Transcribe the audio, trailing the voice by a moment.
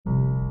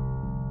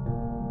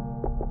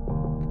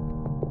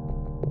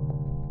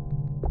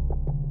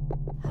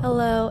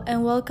Hello,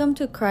 and welcome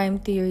to Crime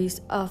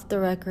Theories Off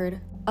the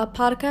Record, a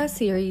podcast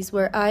series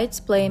where I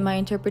explain my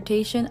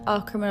interpretation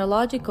of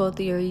criminological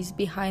theories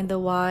behind the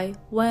why,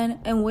 when,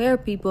 and where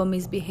people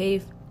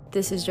misbehave.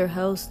 This is your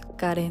host,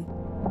 Karen.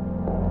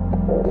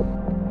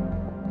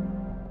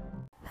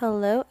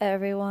 Hello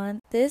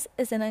everyone, this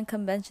is an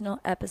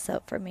unconventional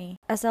episode for me,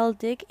 as I'll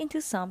dig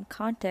into some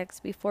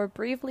context before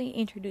briefly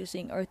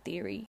introducing our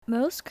theory.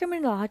 Most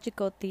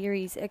criminological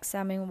theories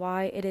examine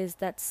why it is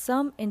that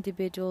some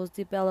individuals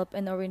develop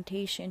an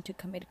orientation to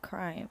commit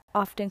crime,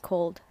 often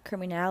called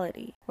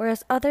criminality,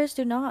 whereas others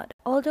do not.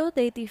 Although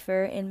they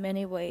differ in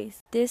many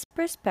ways, this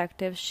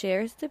perspective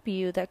shares the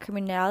view that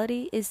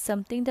criminality is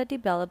something that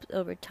develops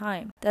over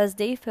time, thus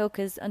they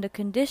focus on the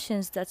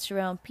conditions that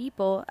surround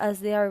people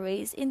as they are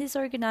raised in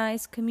disorganized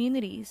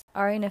communities,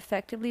 are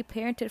ineffectively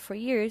parented for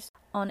years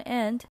on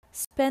end,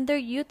 spend their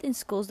youth in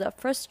schools that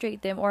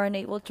frustrate them or are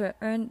unable to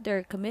earn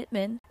their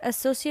commitment,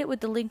 associate with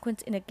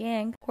delinquents in a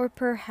gang, or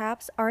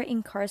perhaps are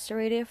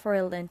incarcerated for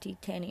a lengthy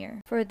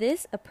tenure. For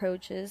these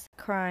approaches,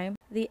 crime,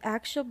 the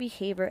actual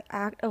behavior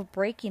act of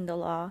breaking the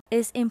law,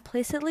 is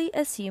implicitly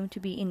assumed to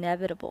be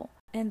inevitable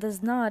and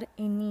does not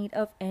in need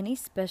of any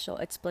special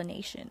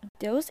explanation.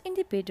 Those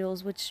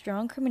individuals with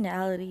strong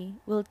criminality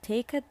will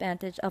take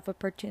advantage of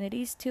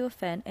opportunities to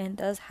offend and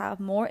thus have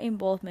more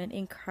involvement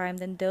in crime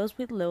than those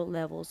with low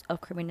levels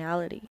of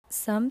criminality.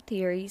 Some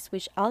theories,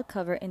 which I'll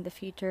cover in the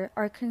future,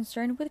 are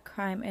concerned with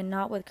crime and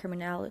not with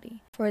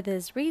criminality. For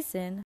this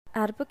reason,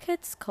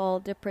 advocates call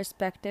the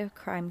perspective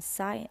crime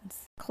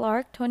science.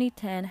 Clark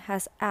 2010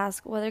 has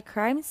asked whether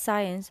crime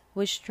science,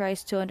 which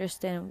tries to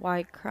understand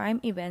why crime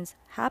events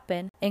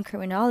happen, and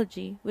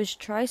criminology, which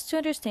tries to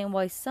understand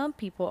why some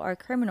people are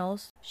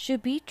criminals,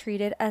 should be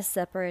treated as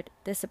separate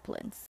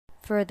disciplines.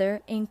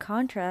 Further, in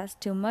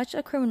contrast to much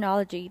of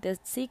criminology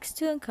that seeks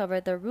to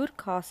uncover the root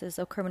causes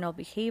of criminal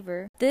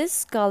behavior, these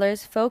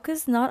scholars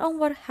focus not on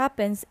what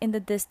happens in the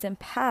distant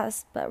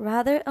past, but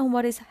rather on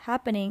what is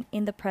happening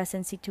in the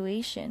present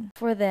situation.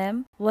 For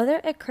them, whether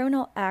a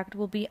criminal act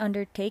will be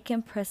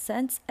undertaken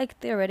presents a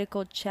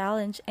theoretical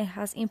challenge and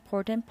has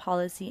important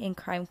policy and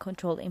crime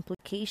control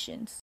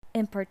implications.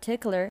 In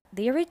particular,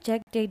 they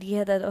reject the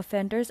idea that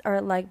offenders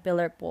are like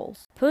billiard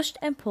balls, pushed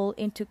and pulled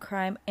into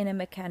crime in a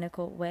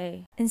mechanical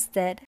way.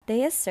 Instead,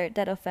 they assert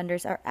that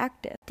offenders are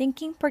active,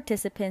 thinking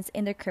participants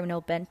in the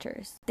criminal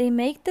ventures. They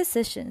make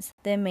decisions,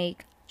 they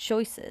make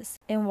choices,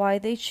 and why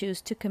they choose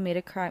to commit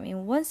a crime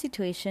in one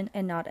situation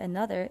and not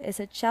another is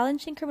a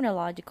challenging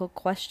criminological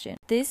question.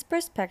 These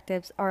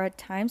perspectives are at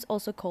times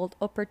also called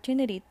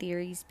opportunity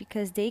theories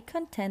because they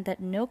contend that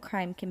no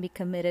crime can be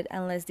committed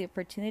unless the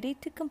opportunity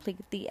to complete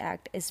the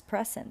act is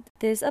present.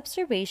 This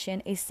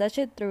observation is such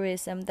a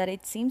truism that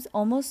it seems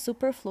almost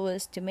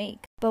superfluous to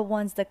make. But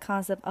once the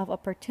concept of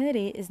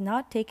opportunity is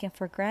not taken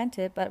for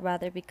granted but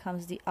rather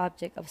becomes the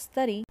object of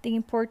study, the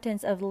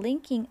importance of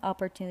linking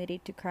opportunity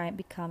to crime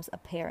becomes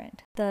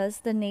apparent. Thus,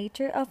 the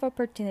nature of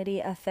opportunity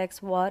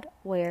affects what,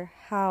 where,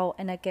 how,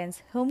 and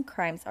against whom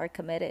crimes are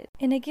committed.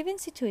 In a given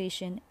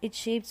situation, it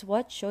shapes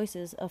what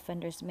choices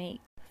offenders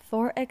make.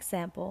 For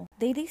example,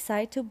 they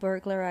decide to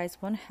burglarize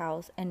one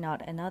house and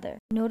not another.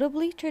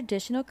 Notably,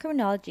 traditional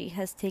criminology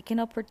has taken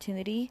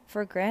opportunity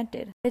for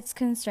granted. Its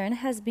concern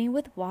has been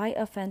with why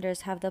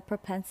offenders have the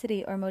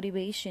propensity or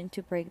motivation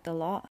to break the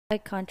law. By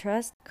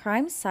contrast,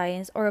 crime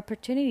science or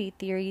opportunity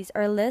theories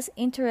are less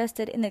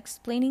interested in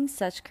explaining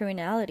such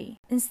criminality.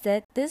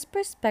 Instead, this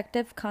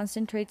perspective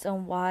concentrates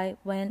on why,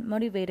 when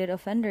motivated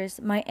offenders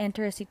might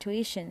enter a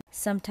situation,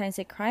 sometimes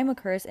a crime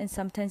occurs and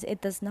sometimes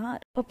it does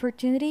not.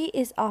 Opportunity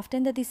is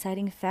often the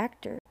deciding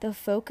factor. The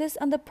focus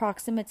on the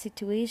proximate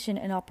situation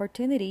and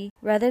opportunity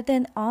rather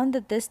than on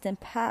the distant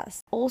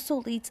past also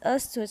leads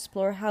us to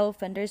explore how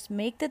offenders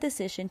make the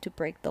decision to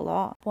break the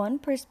law. One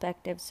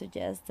perspective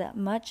suggests that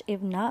much,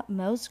 if not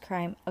most,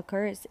 crime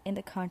occurs in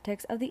the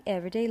context of the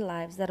everyday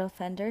lives that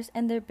offenders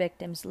and their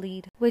victims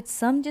lead. With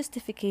some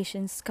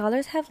justification,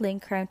 scholars have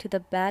linked crime to the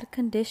bad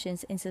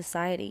conditions in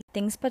society,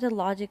 things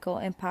pathological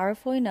and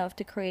powerful enough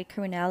to create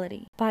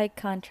criminality. By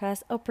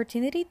contrast,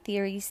 opportunity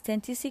theories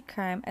tend to see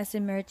crime as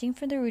emerging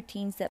from the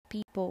routines that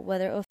people,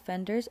 whether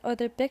offenders or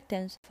their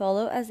victims,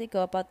 follow as they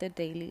go about their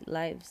daily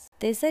lives.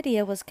 This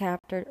idea was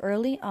captured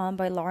early on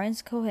by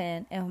Lawrence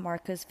Cohen and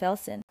Marcus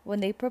Felsen when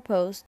they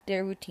proposed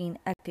their routine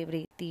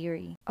activity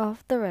theory.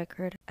 Off the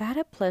record, I had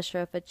a pleasure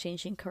of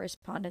exchanging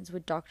correspondence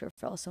with Dr.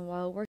 Felsen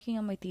while working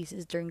on my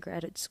thesis during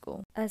graduate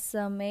school. As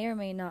some may or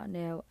may not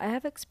know, I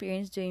have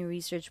experience doing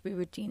research with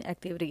routine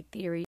activity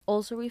theory,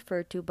 also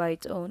referred to by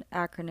its own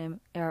acronym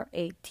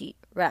RAT.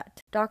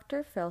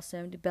 Dr.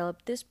 Felsen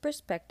developed this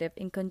perspective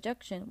in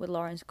conjunction with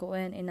Lawrence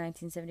Cohen in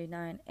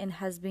 1979 and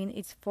has been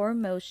its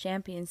foremost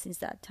champion since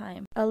that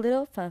time. A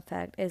little fun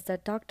fact is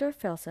that Dr.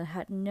 Felsen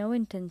had no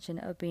intention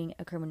of being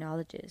a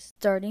criminologist.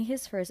 Starting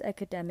his first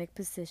academic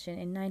position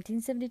in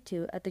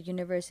 1972 at the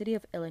University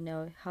of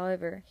Illinois,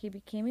 however, he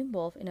became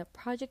involved in a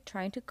project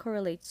trying to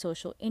correlate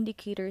social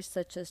indicators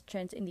such as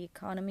trends in the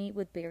economy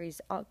with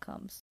various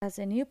outcomes. As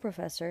a new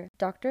professor,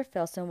 Dr.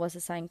 Felsen was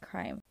assigned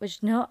crime,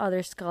 which no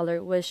other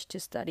scholar wished to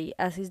study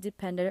as his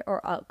dependent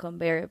or outcome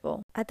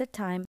variable. At the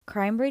time,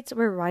 crime rates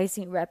were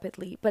rising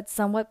rapidly, but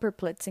somewhat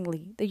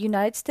perplexingly. The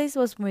United States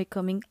was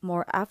becoming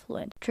more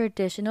affluent.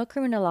 Traditional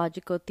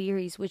criminological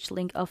theories which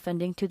link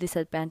offending to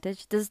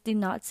disadvantage did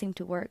not seem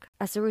to work.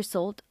 As a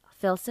result,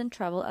 Felsen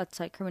traveled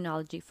outside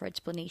criminology for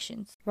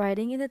explanations.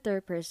 Writing in the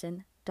third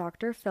person,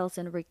 Dr.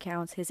 Felsen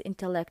recounts his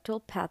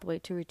intellectual pathway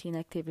to routine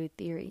activity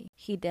theory.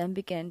 He then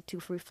began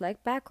to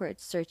reflect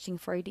backwards, searching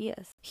for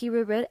ideas. He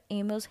reread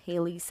Amos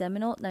Haley's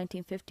seminal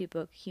 1950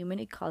 book, Human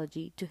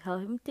Ecology, to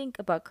help him think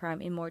about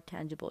crime in more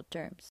tangible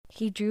terms.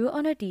 He drew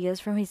on ideas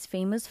from his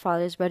famous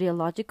father's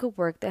radiological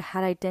work that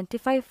had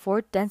identified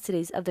 4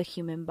 densities of the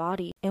human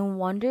body and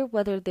wondered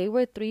whether they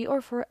were 3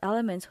 or 4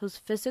 elements whose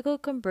physical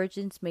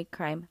convergence make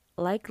crime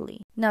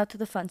likely. Now to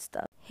the fun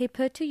stuff. He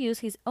put to use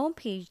his own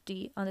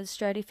PhD on the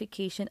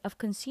stratification of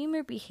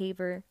consumer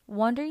behavior,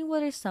 wondering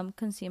whether some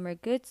consumer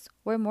goods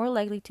were more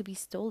likely to be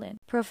stolen.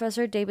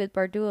 Professor David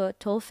Bardua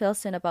told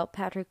Felsen about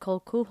Patrick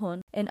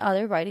Colquhoun and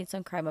other writings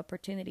on crime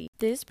opportunity.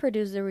 This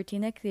produced the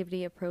routine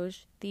activity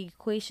approach, the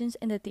equations,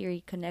 and the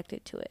theory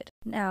connected to it.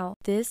 Now,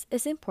 this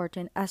is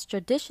important as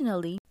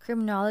traditionally,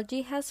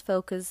 criminology has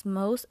focused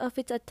most of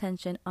its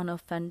attention on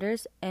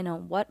offenders and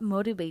on what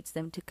motivates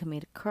them to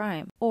commit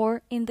crime,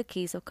 or in the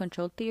case of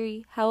control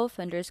theory, how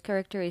offenders'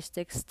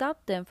 characteristics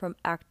stop them from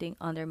acting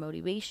on their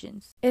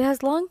motivations. It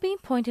has long been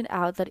pointed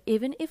out that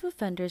even if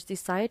offenders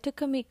decide to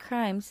commit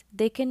crimes,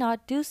 they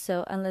cannot do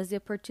so unless the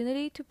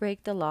opportunity to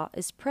break the law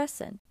is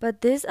present.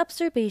 But this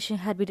observation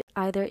had been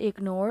either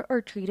ignored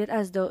or treated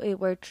as though it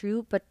were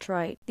true but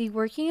trite. The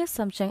working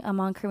assumption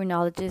among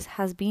criminologists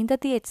has been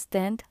that the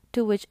extent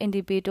to which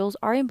individuals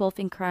are involved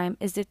in crime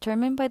is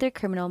determined by their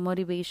criminal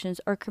motivations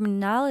or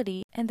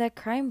criminality, and that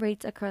crime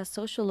rates across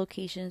social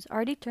locations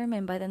are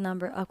determined by the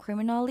number of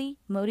criminally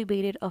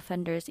motivated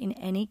offenders in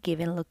any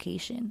given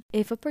location.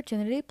 If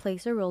opportunity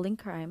plays a role in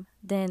crime,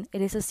 then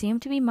it is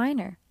assumed to be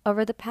minor.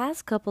 Over the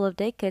past couple of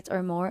decades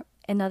or more,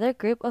 another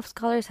group of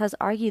scholars has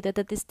argued that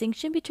the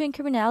distinction between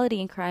criminality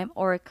and crime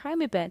or a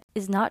crime event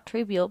is not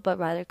trivial but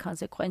rather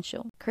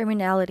consequential.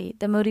 Criminality,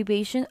 the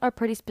motivation or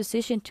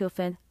predisposition to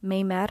offend,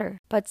 may matter,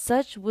 but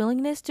such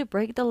willingness to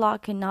break the law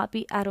cannot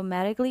be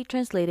automatically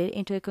translated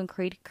into a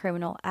concrete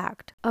criminal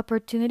act.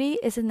 Opportunity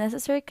is a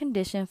necessary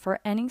condition for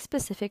any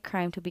specific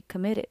crime to be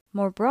committed.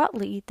 More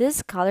broadly, these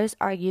scholars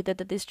argue that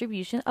the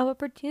distribution of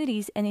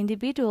opportunities and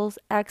individuals'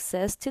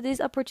 access to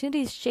these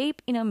opportunities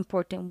shape in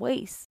important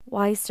ways.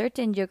 Why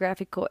certain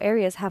geographical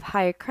areas have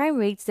higher crime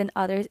rates than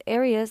other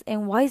areas,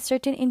 and why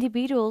certain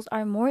individuals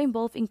are more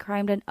involved in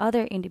crime than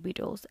other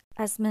individuals.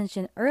 As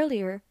mentioned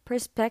earlier,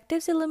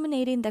 perspectives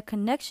illuminating the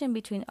connection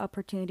between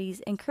opportunities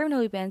and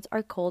criminal events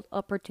are called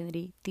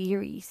opportunity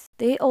theories.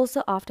 They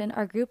also often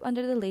are grouped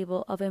under the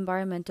label of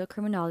environmental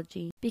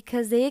criminology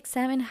because they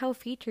examine how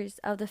features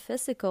of the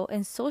physical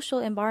and social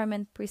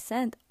environment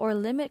present or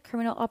limit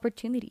criminal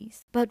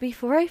opportunities. But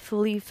before I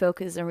fully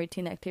focus on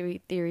routine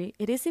activity theory,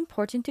 it is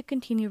important to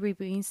continue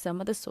reviewing some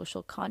of the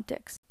social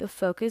context. The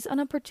focus on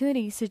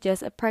opportunities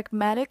suggests a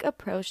pragmatic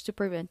approach to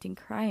preventing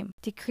crime.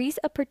 Decrease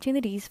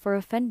opportunities for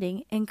offending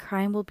and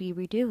crime will be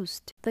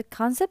reduced. The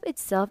concept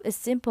itself is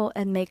simple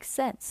and makes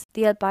sense.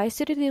 The advice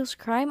to reduce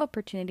crime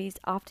opportunities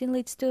often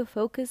leads to a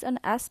focus on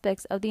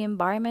aspects of the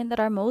environment that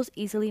are most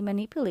easily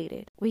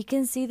manipulated. We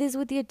can see this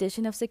with the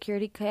addition of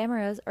security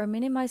cameras or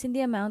minimizing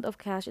the amount of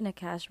cash in a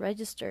cash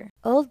register.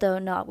 Although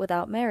not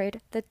without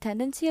merit, the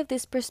tendency of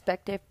this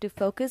perspective to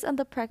focus on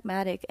the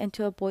pragmatic and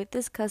to avoid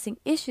discussing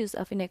issues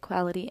of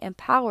inequality and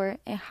power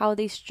and how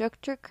they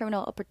structure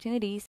criminal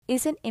opportunities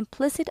is an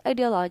implicit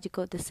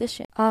ideological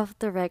decision. Off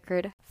the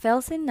record,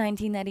 Felsen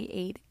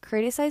 1998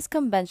 criticized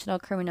conventional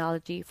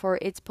criminology for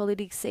its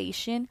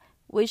politicization,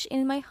 which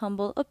in my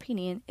humble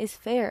opinion is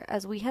fair,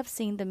 as we have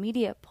seen the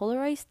media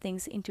polarize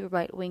things into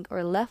right-wing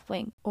or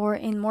left-wing, or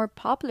in more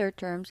popular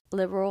terms,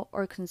 liberal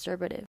or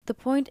conservative. The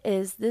point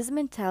is, this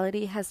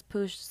mentality has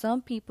pushed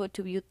some people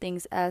to view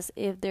things as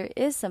if there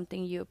is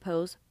something you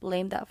oppose,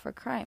 blame that for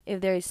crime.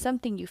 If there is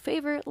something you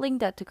favor,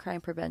 link that to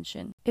crime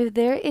prevention. If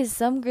there is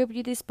some group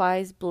you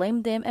despise,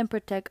 blame them and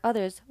protect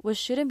others, which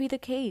shouldn't be the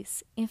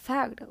case. In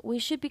fact, we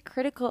should be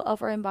critical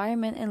of our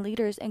environment and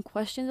leaders and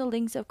question the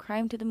links of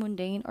crime to the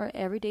mundane or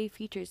everyday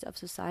features of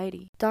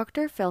society.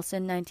 Dr.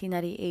 Felsen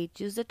 1998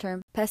 used the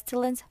term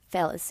pestilence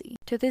fallacy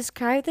to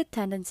describe the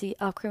tendency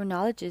of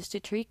criminologists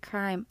to treat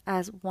crime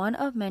as one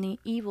of many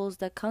evils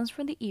that comes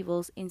from the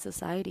evils in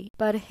society.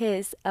 But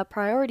his a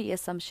priority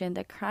assumption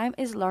that crime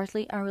is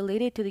largely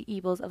unrelated to the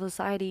evils of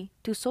society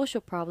to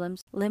social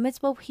problems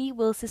limits what he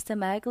will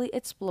systematically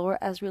explore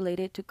as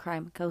related to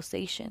crime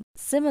causation.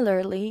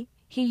 Similarly,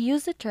 he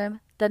used the term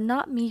the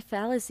not me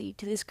fallacy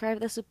to describe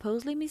the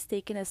supposedly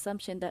mistaken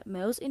assumption that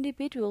most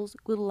individuals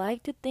would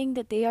like to think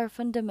that they are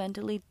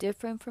fundamentally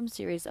different from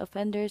serious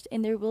offenders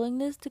in their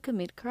willingness to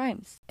commit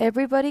crimes.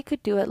 Everybody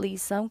could do at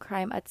least some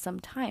crime at some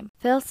time.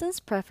 Felson's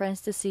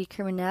preference to see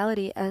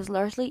criminality as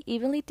largely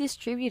evenly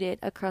distributed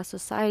across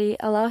society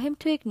allow him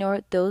to ignore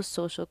those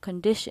social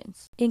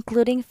conditions,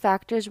 including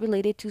factors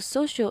related to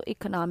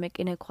socio-economic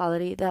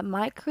inequality that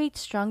might create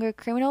stronger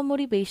criminal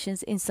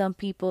motivations in some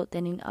people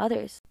than in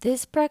others.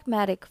 This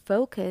pragmatic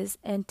focus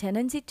and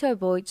tendency to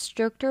avoid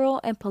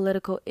structural and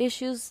political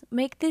issues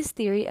make this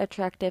theory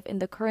attractive in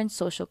the current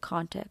social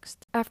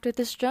context. After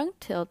the strong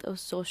tilt of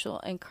social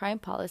and crime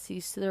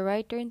policies to the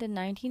right during the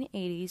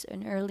 1980s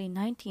and early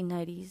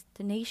 1990s,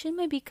 the nation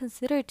may be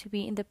considered to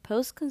be in the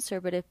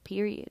post-conservative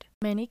period.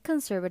 Many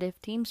conservative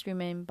themes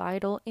remain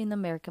vital in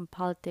American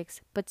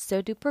politics, but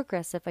so do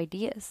progressive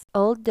ideas.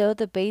 Although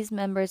the base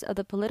members of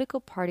the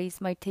political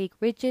parties might take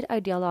rigid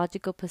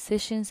ideological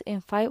positions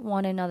and fight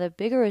one another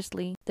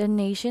vigorously, the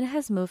nation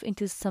has moved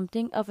into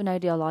something of an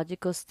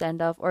ideological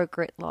standoff or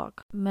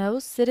gridlock.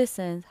 Most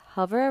citizens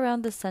hover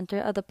around the center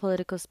of the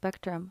political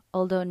spectrum,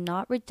 although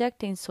not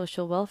rejecting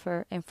social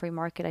welfare and free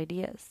market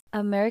ideas.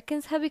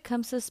 Americans have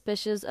become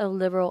suspicious of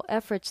liberal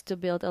efforts to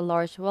build a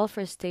large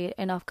welfare state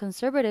and of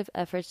conservative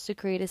efforts to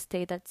create a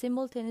state that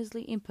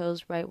simultaneously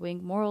imposes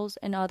right-wing morals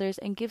and others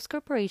and gives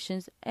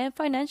corporations and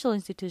financial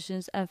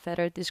institutions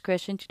unfettered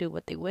discretion to do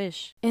what they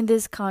wish. In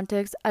this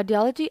context,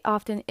 ideology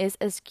often is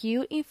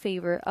skewed in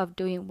favor of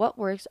doing what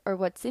works or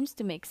what seems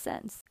to make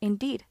sense.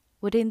 Indeed,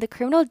 within the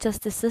criminal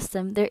justice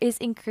system, there is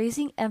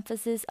increasing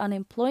emphasis on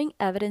employing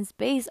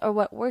evidence-based or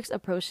what works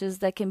approaches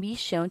that can be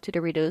shown to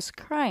reduce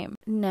crime.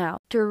 Now,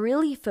 to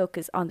really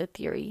focus on the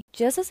theory,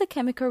 just as a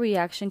chemical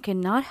reaction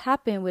cannot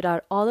happen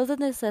without all of the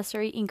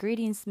necessary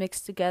ingredients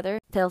mixed together,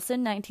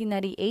 Felson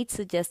 1998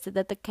 suggested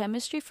that the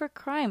chemistry for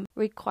crime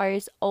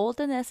requires all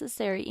the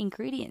necessary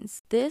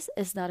ingredients. This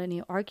is not a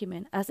new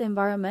argument, as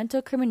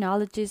environmental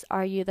criminologists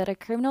argue that a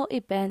criminal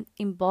event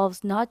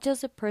involves not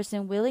just a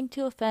person willing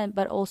to offend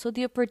but also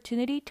the opportunity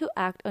to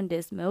act on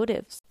these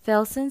motives.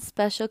 Felson's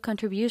special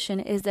contribution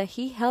is that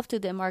he helped to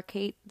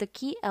demarcate the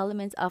key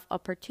elements of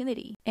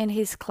opportunity. In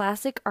his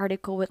classic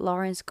article with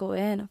Lawrence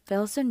Cohen,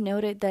 Felson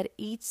noted that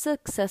each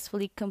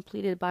successfully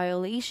completed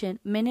violation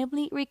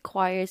minimally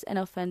requires an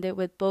offender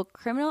with both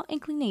criminal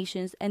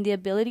inclinations and the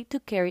ability to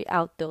carry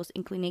out those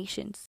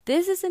inclinations.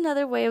 This is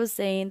another way of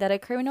saying that a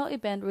criminal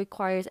event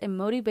requires a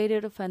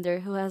motivated offender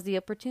who has the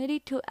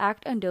opportunity to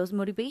act on those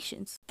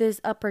motivations.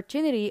 This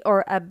opportunity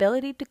or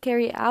ability to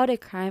carry out a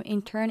crime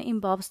in turn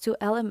involves two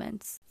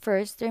elements.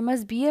 First, there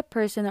must be a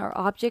person or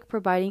object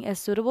providing a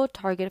suitable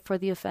target for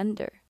the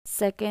offender.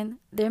 Second,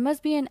 there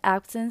must be an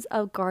absence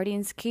of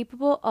guardians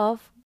capable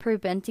of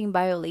preventing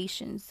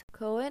violations.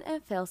 Cohen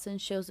and Felson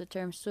chose the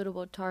term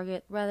suitable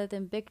target rather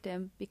than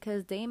victim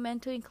because they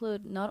meant to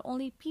include not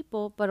only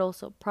people but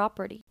also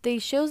property. They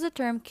chose the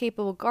term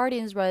capable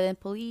guardians rather than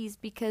police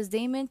because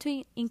they meant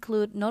to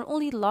include not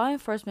only law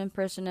enforcement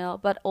personnel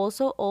but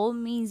also all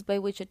means by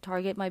which a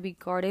target might be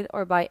guarded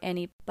or by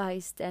any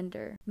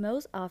bystander.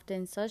 Most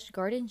often, such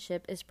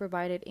guardianship is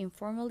provided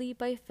informally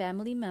by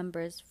family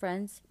members,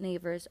 friends,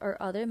 neighbors,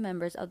 or other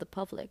members of the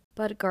public.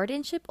 But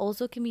guardianship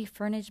also can be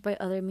furnished by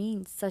other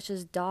means, such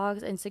as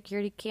dogs and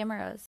security cameras.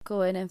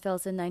 Cohen and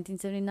Felson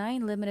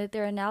 1979 limited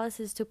their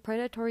analysis to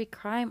predatory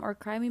crime or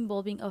crime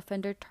involving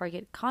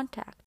offender-target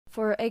contact.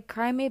 For a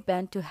crime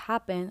event to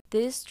happen,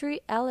 these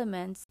three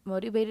elements,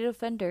 motivated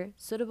offender,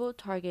 suitable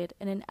target,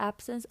 and an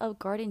absence of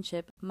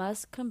guardianship,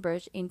 must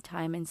converge in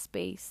time and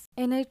space.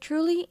 In a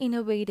truly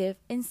innovative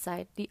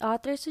insight, the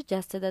author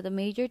suggested that the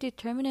major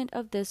determinant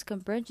of this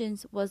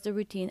convergence was the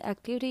routine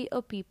activity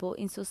of people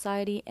in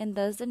society and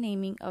thus the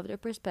naming of their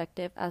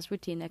perspective as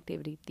routine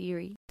activity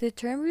theory. The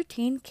term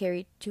routine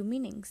carried two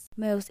meanings.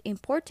 Most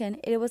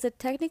important, it was a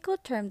technical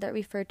term that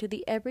referred to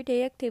the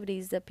everyday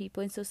activities that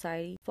people in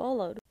society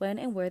followed when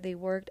and where they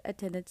worked,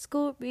 attended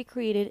school,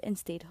 recreated, and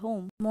stayed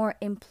home. More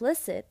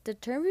implicit, the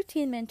term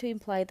routine meant to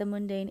imply the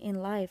mundane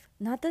in life,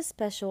 not the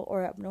special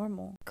or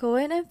abnormal.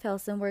 Cohen and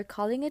Felson were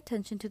calling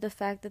attention to the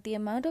fact that the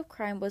amount of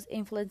crime was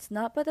influenced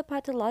not by the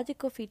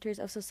pathological features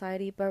of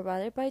society but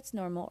rather by its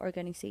normal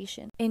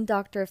organization. In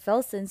Dr.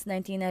 Felson's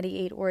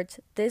 1998 words,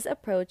 this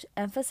approach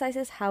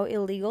emphasizes how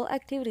illegal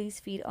activities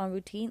feed on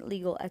routine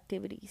legal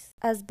activities.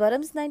 As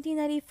Bottoms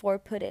 1994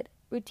 put it,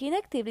 routine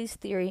activities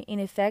theory in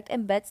effect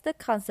embeds the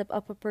concept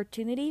of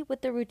opportunity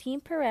with the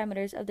routine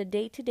parameters of the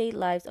day-to-day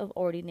lives of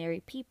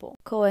ordinary people.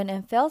 Cohen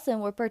and Felson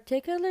were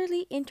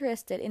particularly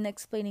interested in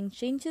explaining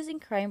changes in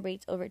crime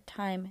rates over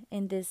time.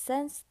 In this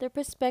sense, their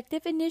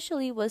perspective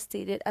initially was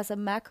stated as a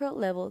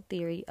macro-level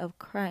theory of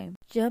crime.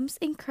 Jumps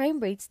in crime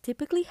rates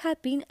typically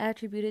had been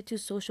attributed to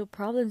social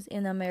problems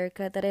in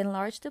America that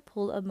enlarged the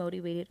pool of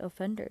motivated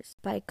offenders.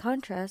 By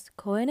contrast,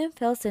 Cohen and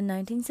Felson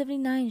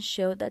 1979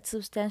 showed that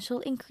substantial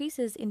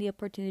increases in the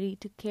opportunity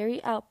to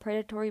carry out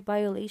predatory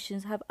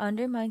violations have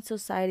undermined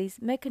society's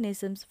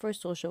mechanisms for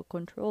social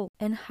control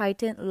and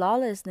heightened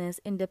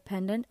lawlessness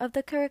independent of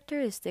the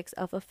characteristics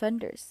of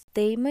offenders.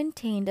 They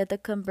maintain that the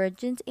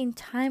convergence in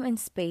time and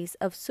space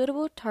of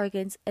suitable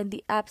targets and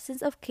the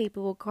absence of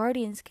capable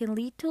guardians can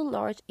lead to a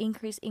large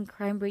increase in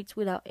crime rates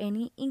without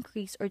any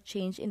increase or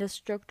change in the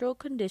structural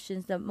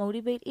conditions that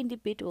motivate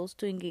individuals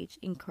to engage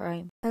in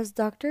crime. As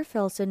Dr.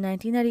 Felsen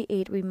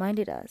 1998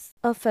 reminded us,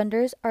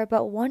 offenders are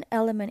but one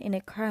element in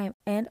a crime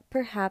and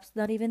perhaps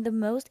not even the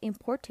most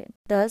important.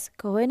 Thus,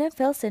 Cohen and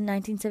Felsen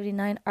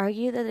 1979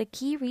 argued that the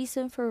key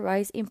reason for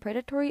rise in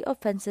predatory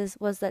offenses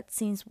was that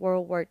since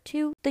World War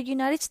II, the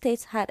United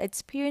States had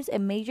experienced a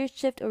major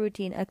shift of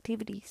routine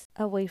activities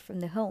away from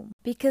the home.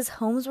 Because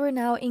homes were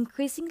now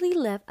increasingly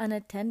left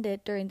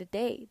unattended during the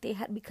day, they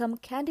had become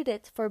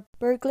candidates for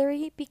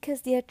burglary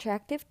because the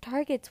attractive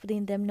targets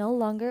within them no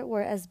longer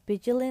were as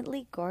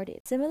vigilantly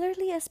guarded.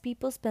 Similarly, as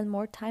people spent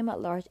more time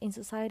at large in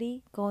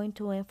society, going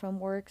to and from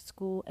work,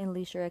 school, and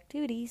leisure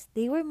activities,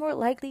 they were more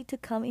likely to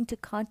come into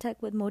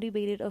contact with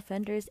motivated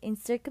offenders in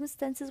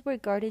circumstances where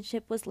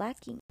guardianship was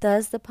lacking.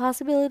 Thus, the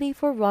possibility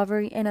for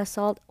robbery and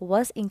assault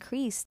was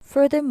increased.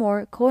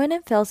 Furthermore, Cohen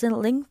and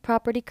Felsen linked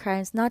property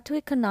crimes not to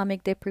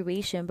economic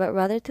deprivation, but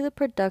rather to the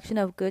production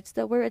of goods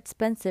that were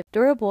expensive,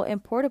 durable,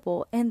 and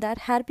portable, and that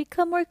had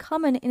become more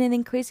common in an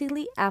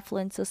increasingly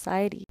affluent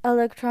society.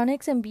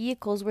 Electronics and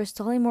vehicles were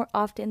stolen more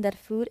often than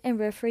food and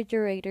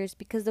refrigerators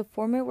because the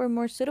former were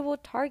more suitable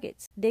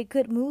targets. They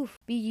could move,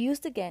 be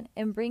used again,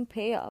 and bring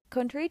payoff.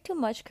 Contrary to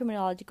much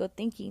criminological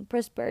thinking,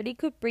 prosperity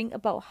could bring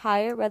about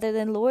higher rather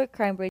than lower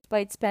crime rates by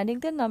expanding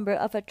the number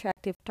of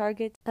attractive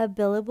targets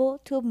available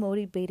to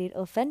motivated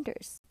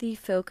offenders. The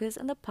focus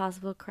on the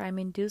possible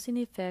crime-inducing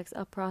effects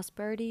of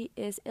prosperity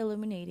is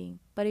illuminating,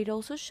 but it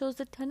also shows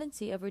the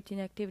tendency of routine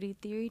activity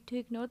theory to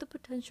ignore the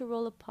potential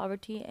role of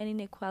poverty and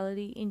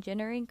inequality in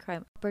generating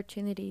crime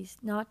opportunities,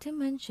 not to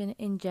mention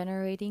in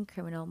generating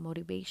criminal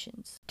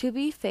motivations. To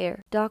be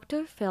fair,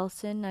 Dr.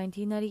 Felsen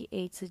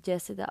 1998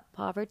 suggested that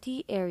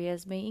poverty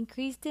areas may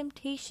increase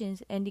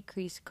temptations and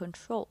decrease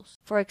controls.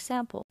 For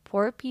example,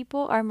 poor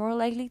people are more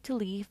likely to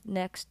live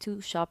next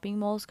to shopping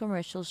malls,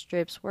 commercial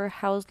strips,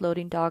 warehouse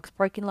loading docks,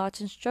 parking lots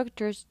and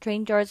structures,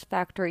 train yards,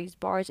 factories,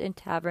 bars and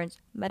taverns,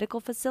 medical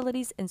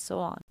facilities, and so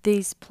on.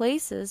 These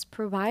places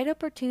provide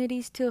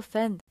opportunities to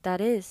offend.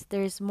 That is,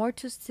 there is more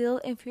to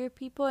steal and fewer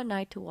people at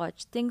night to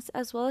watch things,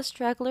 as well as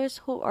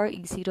stragglers who are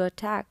easy to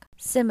attack.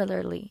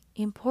 Similarly,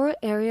 in poor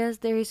areas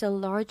there is a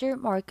larger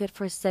market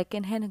for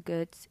second-hand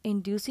goods,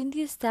 inducing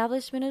the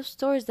establishment of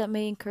stores that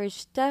may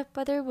encourage theft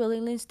by their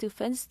willingness to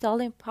fend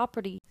stolen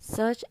property.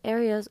 Such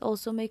areas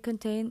also may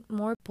contain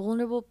more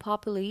vulnerable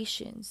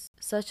populations,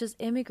 such as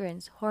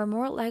immigrants, who are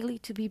more likely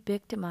to be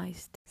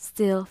victimized.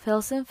 Still,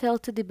 Felsen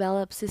failed to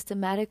develop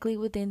systematically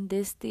within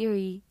this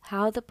theory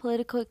how the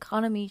political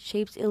economy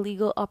shapes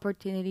illegal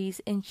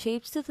opportunities and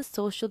shapes to the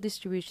social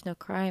distribution of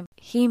crime.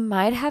 He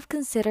might have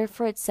considered,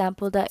 for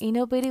example, the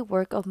innovative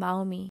work of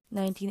Maumee,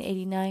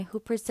 1989, who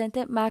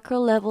presented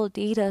macro-level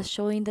data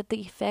showing that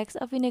the effects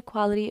of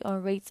inequality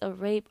on rates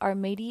of rape are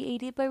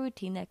mediated by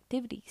routine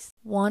activities.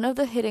 One of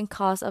the hidden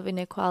causes of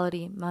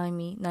inequality,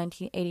 Maumee,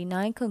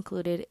 1989,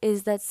 concluded,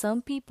 is that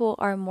some people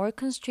are more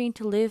constrained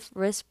to live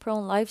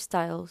risk-prone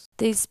lifestyles.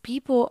 These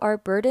people are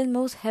burdened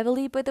most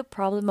heavily by the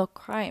problem of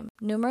crime.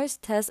 Numerous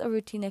tests of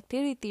routine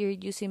activity theory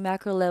using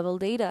macro-level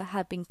data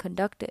have been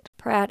conducted.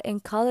 Pratt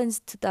and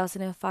Collins'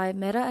 2005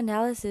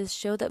 meta-analysis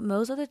showed that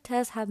most of the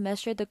tests have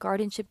measured the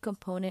guardianship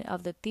component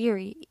of the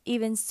theory.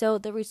 Even so,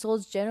 the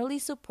results generally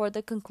support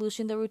the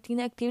conclusion that routine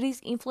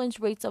activities influence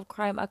rates of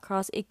crime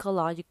across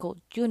ecological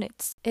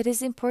units. It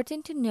is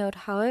important to note,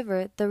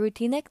 however, that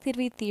routine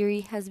activity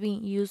theory has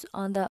been used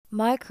on the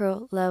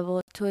micro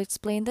level to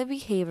explain the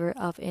behavior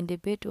of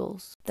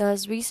individuals.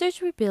 Thus,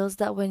 research reveals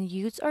that when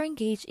youths are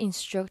engaged in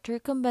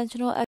structured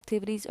conventional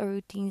activities or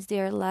routines, they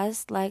are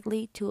less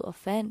likely to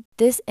offend.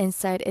 This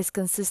insight is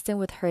consistent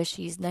with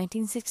Hershey's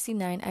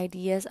 1969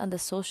 ideas on the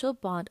social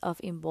bond of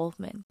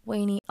involvement.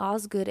 Wayne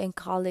Osgood and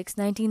colleagues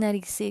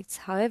 1996,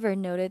 however,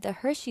 noted that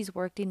Hershey's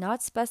work did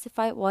not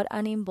specify what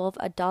uninvolved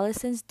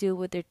adolescents do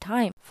with their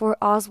time. For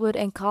Osgood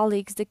and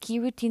colleagues, the key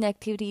routine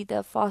activity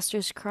that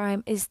fosters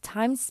crime is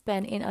time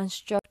spent in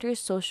unstructured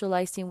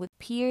socializing with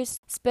peers,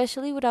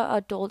 especially without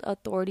adult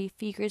authority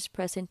figures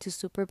present to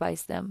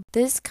supervise them.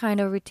 This kind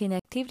of routine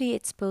activity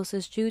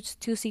exposes youths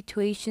to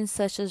situations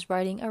such as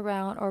riding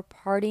around or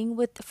partying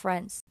with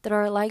friends that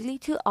are likely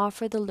to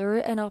offer the lure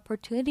and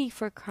opportunity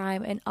for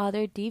crime and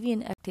other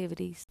deviant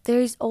activities.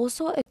 There is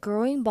also a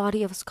growing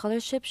body of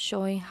scholarship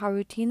showing how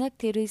routine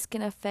activities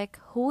can affect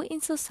who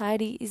in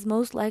society is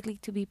most likely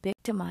to be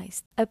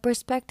victimized. A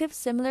perspective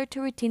similar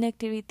to routine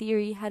activity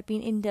theory had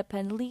been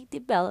independently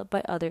developed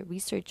by other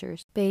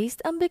researchers.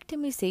 Based on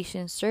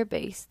victimization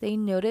surveys, they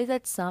noted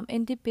that some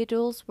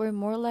individuals were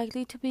more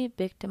likely to be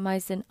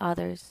victimized than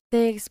others.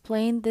 They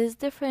explain this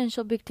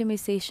differential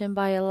victimization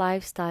by a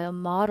lifestyle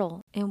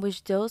model, in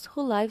which those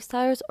whose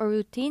lifestyles or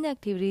routine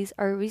activities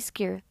are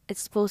riskier,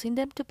 exposing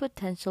them to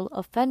potential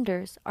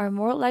offenders, are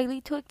more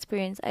likely to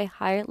experience a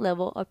higher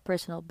level of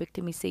personal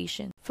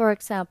victimization. For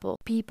example,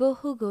 people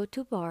who go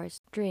to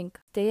bars,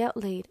 drink, stay out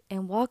late,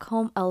 and walk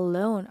home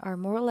alone are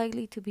more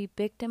likely to be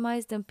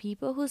victimized than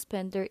people who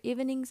spend their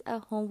evenings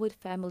at home with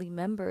family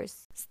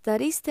members.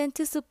 Studies tend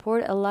to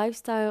support a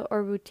lifestyle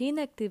or routine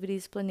activity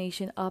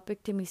explanation of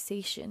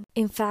victimization.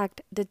 In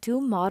fact, the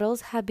two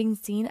models have been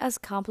seen as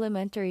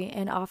complementary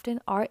and often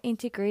are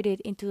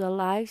integrated into the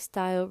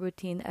lifestyle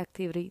routine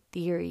activity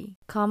theory,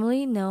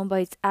 commonly known by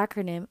its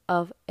acronym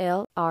of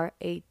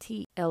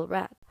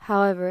LRAT.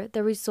 However,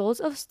 the results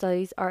of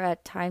studies are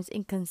at times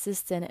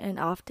inconsistent and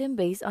often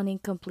based on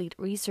incomplete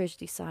research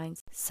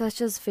designs,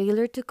 such as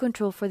failure to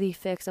control for the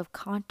effects of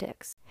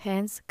context.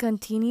 Hence,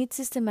 continued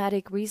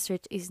systematic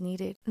research is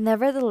needed.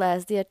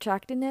 Nevertheless, the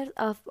attractiveness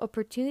of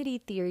opportunity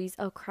theories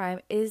of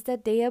crime is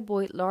that they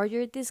avoid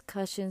larger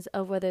discussions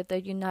of whether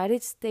the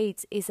United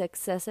States is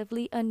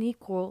excessively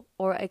unequal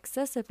or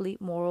excessively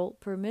moral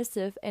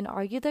permissive, and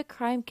argue that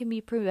crime can be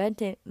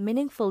prevented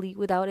meaningfully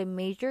without a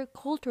major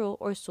cultural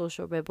or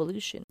social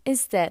revolution.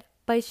 Instead,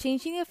 by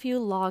changing a few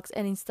locks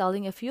and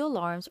installing a few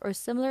alarms or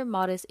similar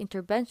modest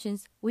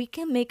interventions, we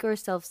can make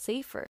ourselves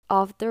safer.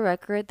 Off the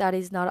record, that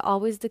is not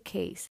always the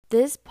case.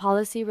 These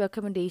policy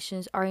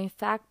recommendations are in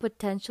fact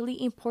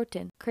potentially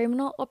important.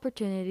 Criminal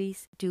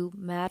opportunities do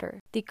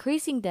matter.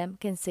 Decreasing them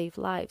can save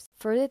lives.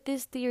 Further,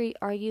 this theory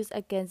argues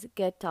against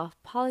get-off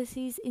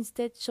policies,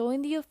 instead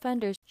showing the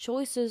offender's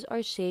choices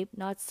are shaped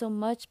not so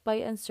much by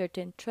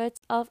uncertain threats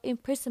of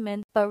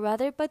imprisonment, but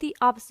rather by the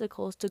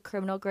obstacles to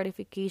criminal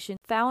gratification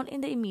found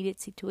in the immediate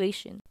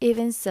situation.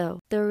 Even so,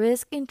 the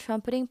risk in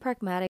trumpeting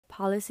pragmatic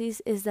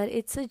policies is that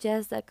it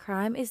suggests that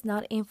crime is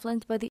not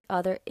influenced by the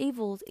other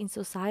evils in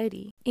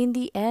society. In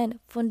the end,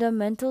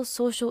 fundamental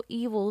social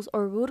evils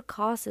or root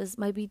causes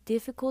might be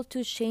difficult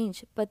to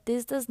change, but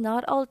this does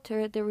not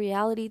alter the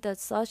reality that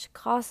such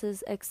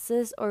causes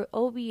exist or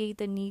obviate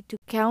the need to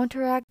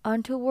counteract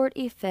untoward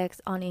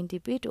effects on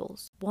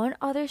individuals. One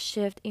other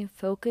shift in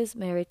focus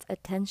merits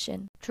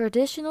attention.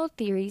 Traditional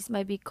theories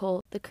might be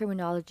called the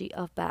criminology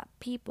of bad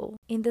people,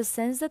 in the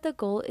sense that the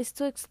goal is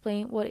to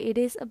explain what it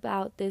is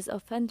about these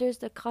offenders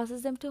that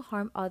causes them to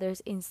harm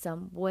others in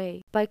some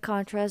way. By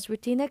contrast,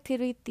 routine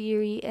activity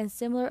theory and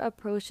similar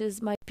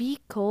approaches might be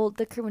called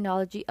the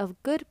criminology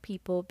of good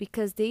people,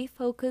 because they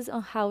focus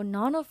on how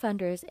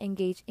non-offenders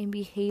engage in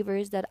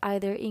behaviors that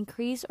either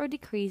increase or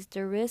decrease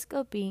the risk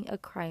of being a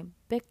crime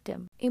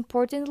victim.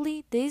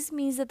 Importantly, this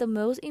means that the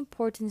most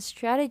important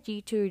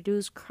strategy to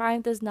reduce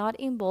crime does not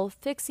involve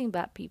fixing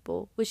bad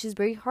people, which is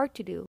very hard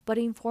to do, but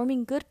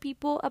informing good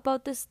people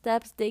about the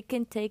steps they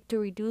can take to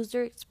reduce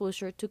their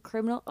exposure to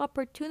criminal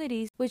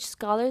opportunities, which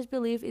scholars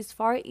believe is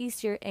far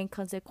easier and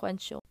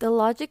consequential. The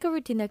logic of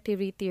routine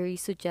activity theory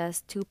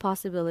suggests two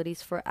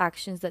possibilities for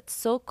actions that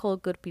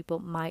so-called good people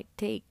might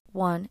take.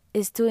 One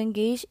is to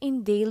engage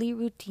in daily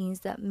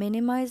routines that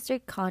minimize their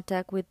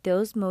contact with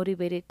those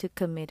motivated to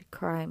commit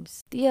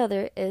crimes. The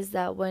other is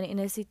that when in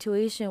a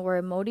situation where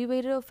a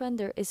motivated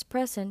offender is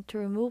present, to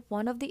remove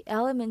one of the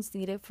elements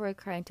needed for a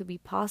crime to be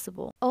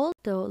possible.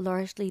 Although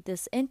largely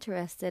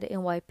disinterested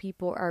in why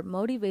people are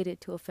motivated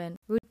to offend,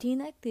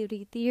 routine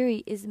activity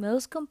theory is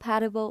most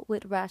compatible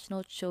with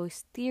rational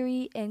choice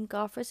theory and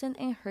Gofferson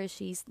and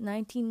Hershey's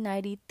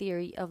 1990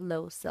 theory of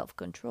low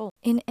self-control.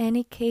 In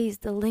any case,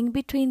 the link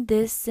between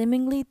this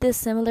seemingly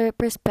dissimilar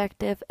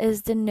perspective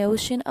is the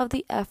notion of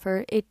the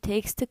effort it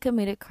takes to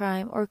commit a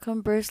crime, or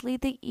conversely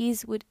the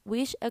ease with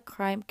which a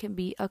crime can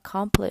be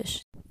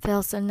accomplished.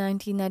 Felsen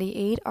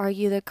 1998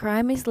 argued that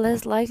crime is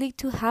less likely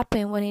to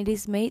happen when it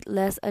is made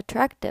less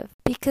attractive,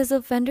 because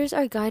offenders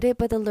are guided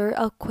by the lure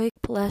of quick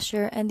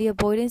pleasure and the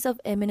avoidance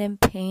of imminent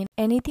pain.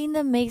 Anything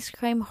that makes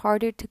crime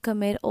harder to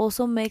commit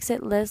also makes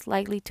it less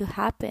likely to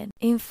happen.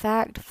 In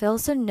fact,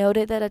 Felsen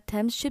noted that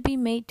attempts should be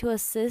made to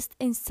assist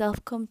in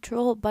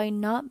self-control by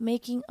not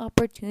making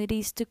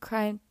opportunities to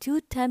crime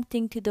too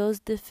tempting to those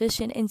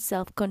deficient in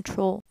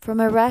self-control. From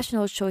a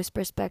rational choice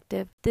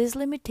perspective, these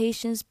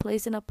limitations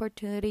placed on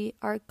opportunity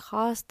are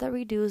costs that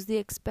reduce the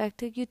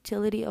expected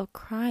utility of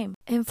crime.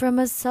 And from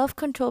a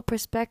self-control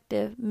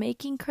perspective,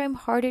 making crime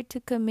harder to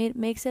commit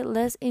makes it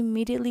less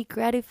immediately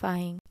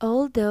gratifying.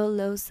 Although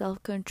low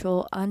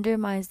self-control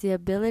undermines the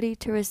ability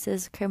to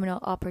resist criminal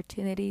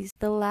opportunities,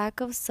 the lack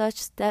of such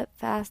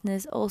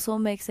steadfastness also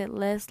makes it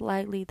less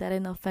likely that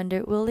an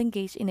offender will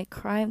engage in a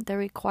crime that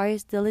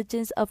requires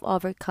diligence of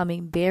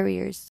overcoming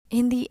barriers.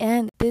 In the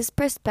end, this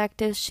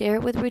perspective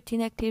shared with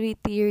routine activity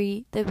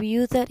theory the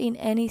view that in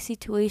any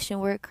situation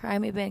where a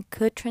crime event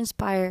could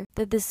transpire,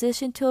 the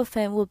decision to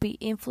offend will be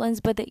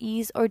influenced by the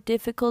ease or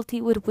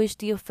difficulty with which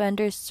the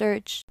offender's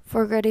search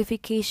for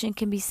gratification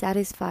can be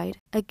satisfied.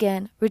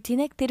 Again,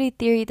 routine activity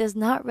theory does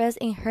not rest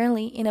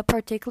inherently in a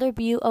particular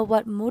view of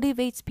what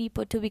motivates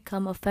people to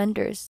become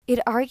offenders. It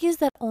argues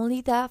that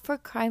only that for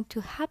crime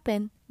to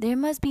happen, there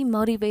must be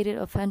motivated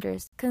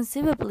offenders.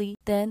 Conceivably,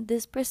 then,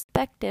 this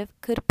perspective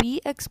could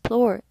be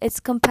explored, its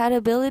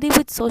compatibility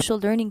with social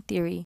learning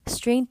theory,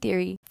 string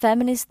theory,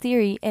 feminist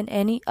theory, and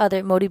any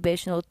other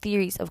motivational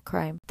theories of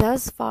crime.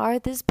 Thus far,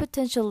 this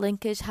potential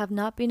linkage have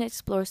not been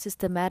explored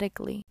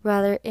systematically.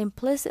 Rather,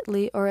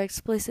 implicitly or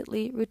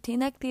explicitly,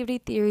 routine activity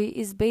theory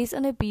is based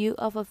on a view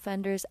of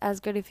offenders as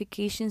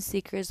gratification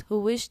seekers who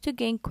wish to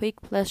gain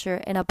quick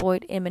pleasure and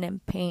avoid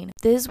imminent pain.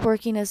 This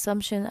working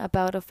assumption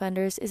about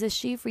offenders is a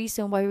chief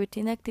reason why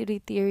routine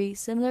activity theory,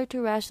 similar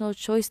to rational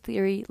choice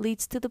theory,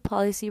 leads to the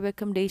policy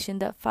recommendation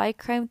that fight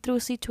crime through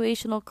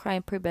situational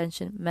crime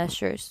prevention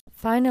measures.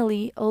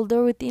 Finally,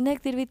 although routine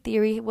activity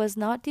theory was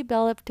not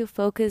developed to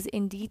focus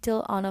in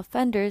detail on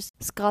offenders,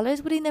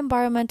 scholars within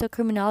environmental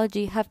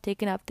criminology have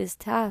taken up this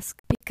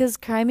task. Because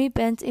crime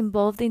events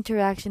involve the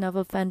interaction of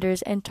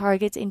offenders and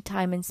targets in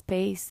time and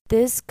space,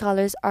 these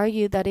scholars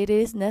argue that it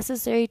is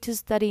necessary to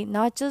study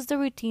not just the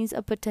routines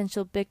of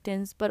potential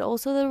victims, but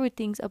also the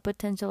routines of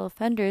potential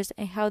offenders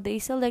and how they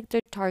select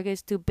their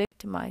targets to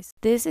victimize.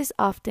 This is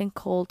often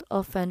called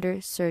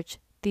offender search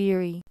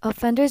theory.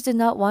 Offenders do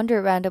not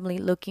wander randomly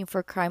looking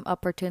for crime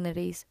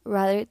opportunities.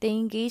 Rather, they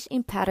engage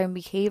in pattern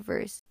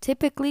behaviors,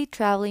 typically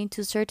traveling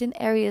to certain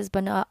areas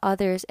but not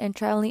others and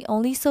traveling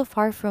only so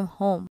far from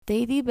home.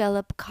 They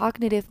develop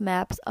cognitive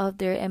maps of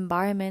their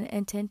environment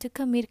and tend to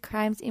commit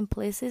crimes in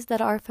places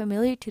that are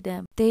familiar to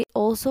them. They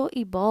also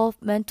evolve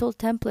mental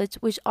templates,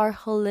 which are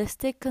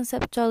holistic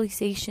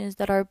conceptualizations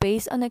that are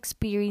based on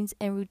experience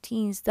and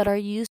routines that are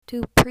used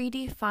to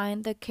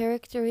predefine the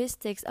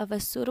characteristics of a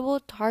suitable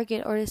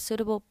target or a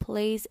suitable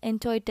place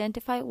and to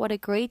identify what a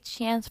great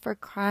chance for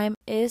crime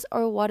is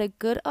or what a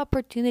good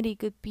opportunity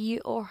could be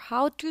or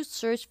how to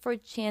search for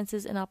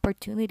chances and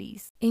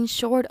opportunities. In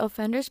short,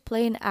 offenders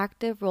play an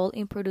active role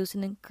in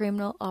producing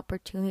criminal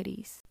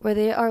opportunities, where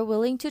they are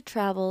willing to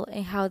travel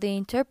and how they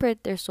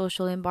interpret their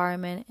social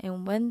environment,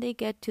 and when they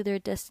get to their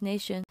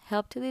destination,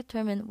 help to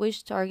determine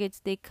which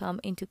targets they come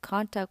into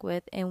contact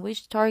with and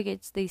which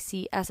targets they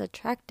see as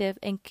attractive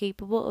and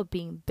capable of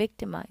being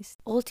victimized.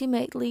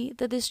 Ultimately,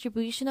 the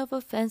distribution of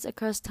offense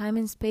across time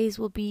and space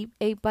will be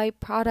a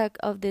byproduct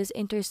of this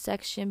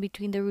intersection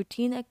between the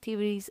routine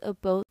activities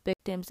of both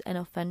victims and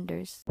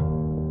offenders.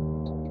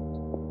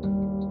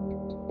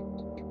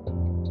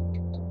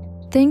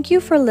 Thank you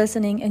for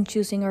listening and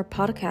choosing our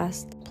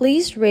podcast.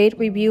 Please rate,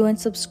 review, and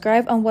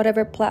subscribe on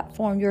whatever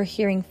platform you're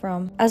hearing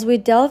from as we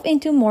delve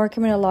into more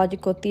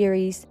criminological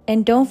theories.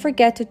 And don't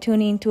forget to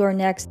tune in to our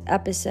next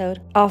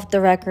episode, Off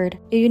the Record.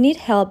 If you need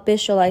help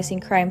visualizing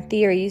crime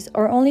theories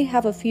or only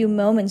have a few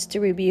moments to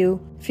review,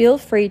 feel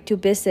free to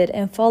visit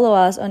and follow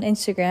us on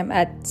Instagram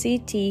at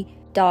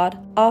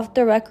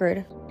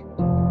ct.offtherecord.